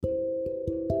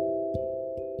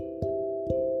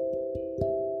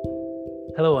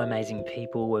Hello, amazing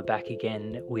people. We're back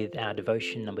again with our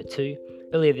devotion number 2.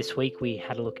 Earlier this week, we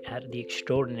had a look at the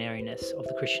extraordinariness of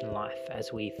the Christian life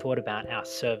as we thought about our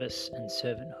service and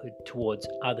servanthood towards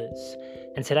others.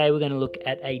 And today, we're going to look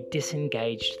at a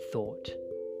disengaged thought,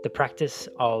 the practice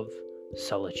of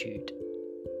solitude.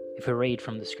 If we read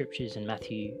from the scriptures in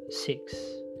Matthew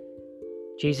 6,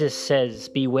 Jesus says,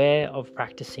 "Beware of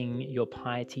practicing your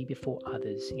piety before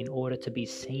others in order to be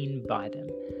seen by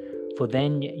them, for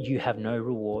then you have no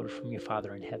reward from your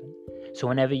Father in heaven. So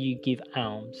whenever you give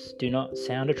alms, do not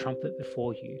sound a trumpet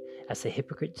before you, as the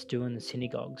hypocrites do in the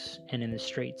synagogues and in the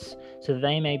streets, so that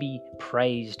they may be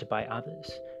praised by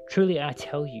others. Truly I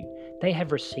tell you, they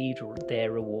have received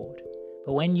their reward.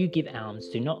 But when you give alms,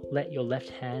 do not let your left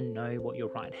hand know what your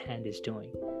right hand is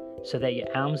doing, so that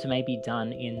your alms may be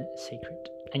done in secret.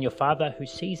 And your Father who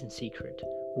sees in secret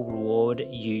will reward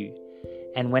you.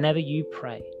 And whenever you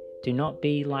pray, do not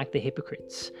be like the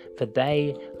hypocrites, for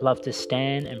they love to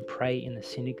stand and pray in the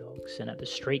synagogues and at the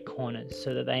street corners,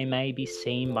 so that they may be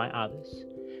seen by others.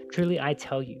 Truly I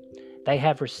tell you, they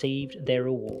have received their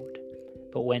reward.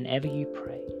 But whenever you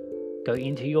pray, go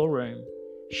into your room,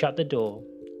 shut the door,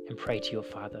 and pray to your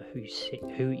Father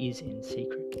who is in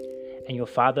secret. And your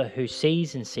Father who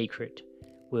sees in secret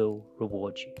will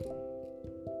reward you."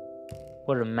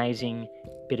 What an amazing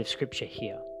bit of scripture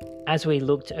here. As we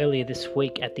looked earlier this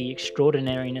week at the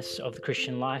extraordinariness of the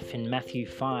Christian life in Matthew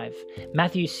 5,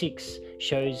 Matthew 6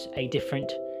 shows a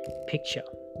different picture.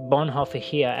 Bonhoeffer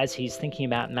here, as he's thinking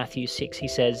about Matthew 6, he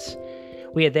says,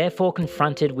 "We are therefore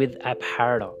confronted with a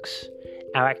paradox.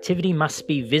 Our activity must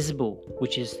be visible,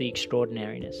 which is the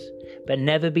extraordinariness, but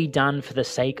never be done for the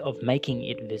sake of making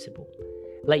it visible.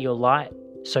 Let your light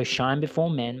so shine before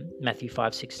men," Matthew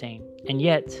 5:16, "and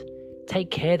yet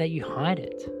take care that you hide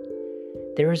it."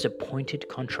 There is a pointed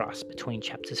contrast between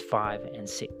chapters 5 and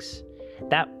 6.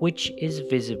 That which is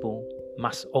visible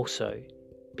must also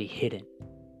be hidden.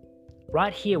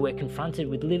 Right here, we're confronted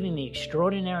with living the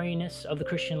extraordinariness of the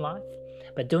Christian life,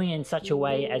 but doing it in such a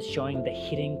way as showing the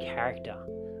hidden character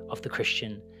of the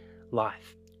Christian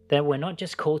life. That we're not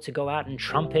just called to go out and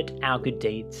trumpet our good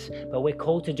deeds, but we're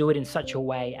called to do it in such a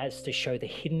way as to show the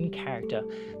hidden character,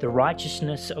 the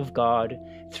righteousness of God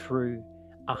through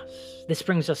us. This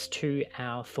brings us to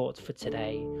our thoughts for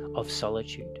today of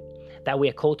solitude. That we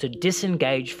are called to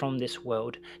disengage from this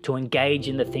world, to engage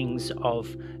in the things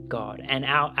of God. And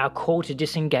our call to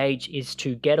disengage is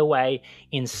to get away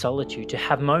in solitude, to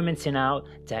have moments in our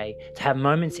day, to have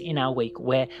moments in our week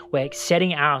where we're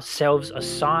setting ourselves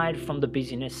aside from the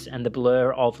busyness and the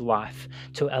blur of life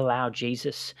to allow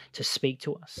Jesus to speak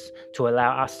to us, to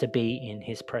allow us to be in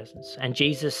his presence. And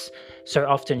Jesus so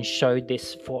often showed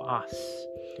this for us.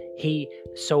 He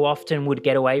so often would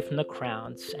get away from the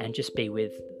crowds and just be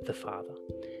with the Father,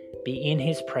 be in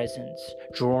his presence,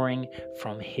 drawing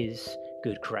from his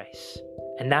good grace.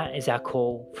 And that is our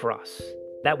call for us,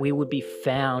 that we would be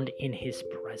found in his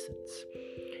presence.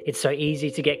 It's so easy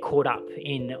to get caught up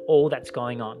in all that's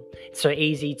going on. It's so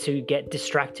easy to get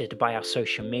distracted by our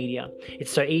social media.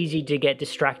 It's so easy to get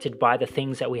distracted by the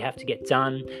things that we have to get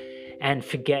done and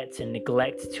forget and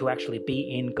neglect to actually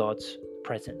be in God's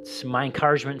presence. My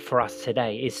encouragement for us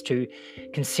today is to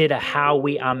consider how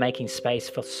we are making space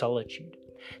for solitude,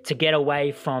 to get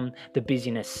away from the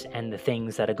busyness and the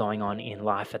things that are going on in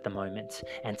life at the moment,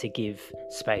 and to give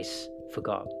space for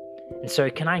God. And so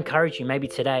can I encourage you maybe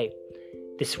today,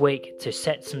 this week, to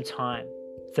set some time,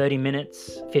 30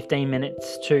 minutes, 15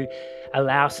 minutes, to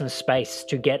allow some space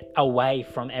to get away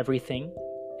from everything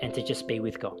and to just be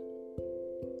with God.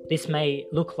 This may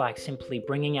look like simply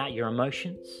bringing out your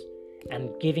emotions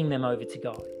and giving them over to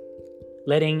God,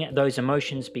 letting those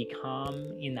emotions be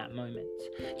calm in that moment,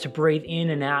 to breathe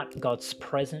in and out God's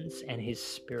presence and his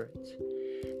Spirit,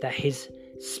 that his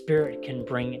Spirit can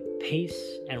bring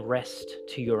peace and rest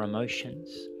to your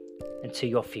emotions and to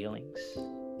your feelings.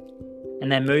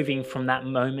 And then moving from that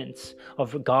moment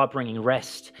of God bringing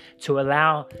rest to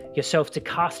allow yourself to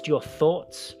cast your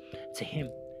thoughts to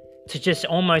him, to just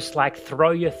almost like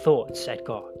throw your thoughts at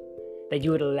God, that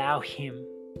you would allow him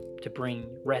to bring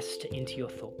rest into your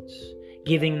thoughts,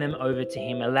 giving them over to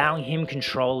him, allowing him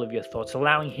control of your thoughts,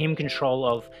 allowing him control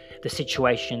of the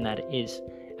situation that is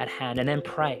at hand. And then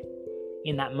pray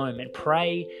in that moment.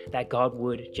 Pray that God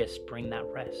would just bring that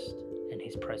rest and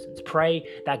his presence. Pray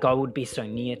that God would be so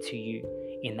near to you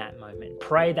in that moment.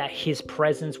 Pray that his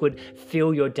presence would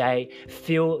fill your day,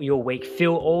 fill your week,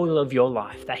 fill all of your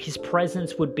life, that his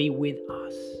presence would be with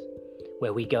us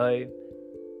where we go,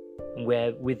 and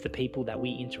where with the people that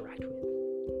we interact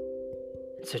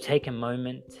with. So take a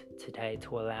moment today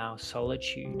to allow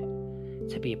solitude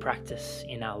to be a practice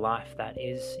in our life that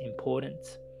is important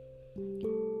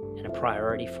and a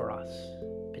priority for us,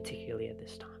 particularly at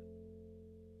this time.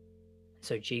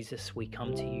 So Jesus, we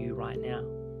come to you right now.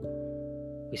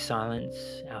 We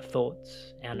silence our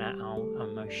thoughts and our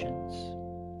emotions,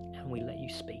 and we let you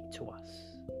speak to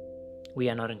us. We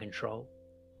are not in control.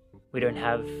 We don't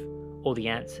have all the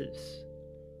answers,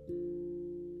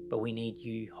 but we need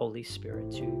you, Holy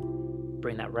Spirit, to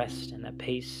bring that rest and that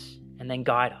peace and then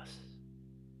guide us.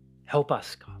 Help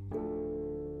us, God.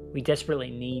 We desperately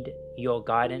need your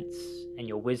guidance and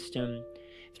your wisdom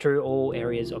through all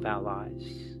areas of our lives.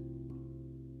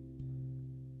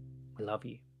 We love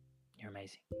you. You're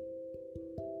amazing.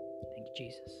 Thank you,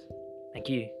 Jesus. Thank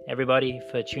you, everybody,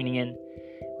 for tuning in.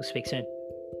 We'll speak soon.